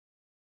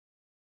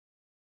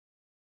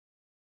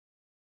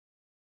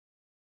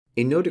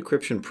A No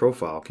Decryption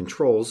Profile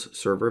controls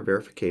server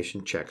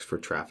verification checks for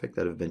traffic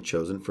that have been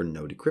chosen for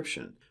no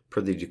decryption, per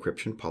the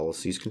decryption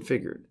policies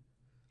configured.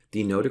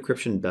 The No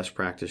Decryption Best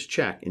Practice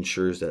check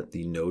ensures that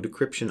the No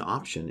Decryption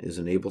option is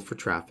enabled for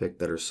traffic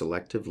that are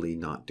selectively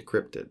not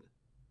decrypted.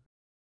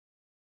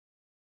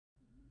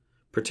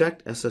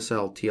 Protect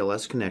SSL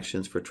TLS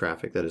connections for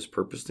traffic that is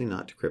purposely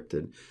not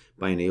decrypted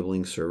by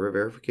enabling server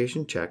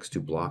verification checks to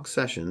block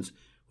sessions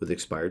with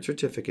expired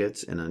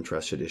certificates and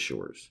untrusted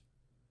issuers.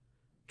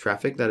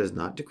 Traffic that is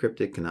not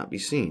decrypted cannot be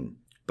seen,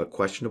 but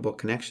questionable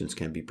connections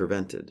can be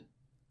prevented.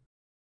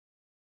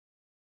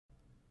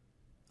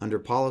 Under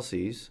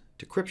Policies,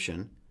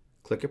 Decryption,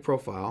 click a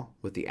profile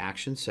with the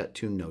action set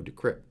to No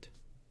Decrypt.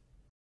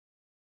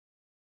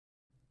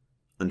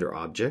 Under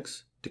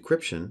Objects,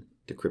 Decryption,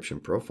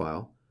 Decryption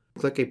Profile,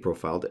 click a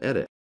profile to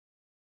edit.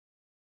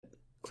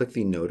 Click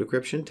the No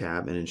Decryption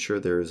tab and ensure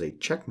there is a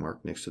check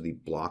mark next to the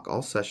Block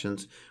All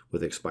Sessions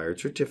with Expired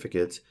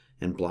Certificates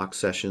and Block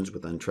Sessions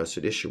with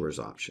Untrusted Issuers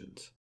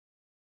options.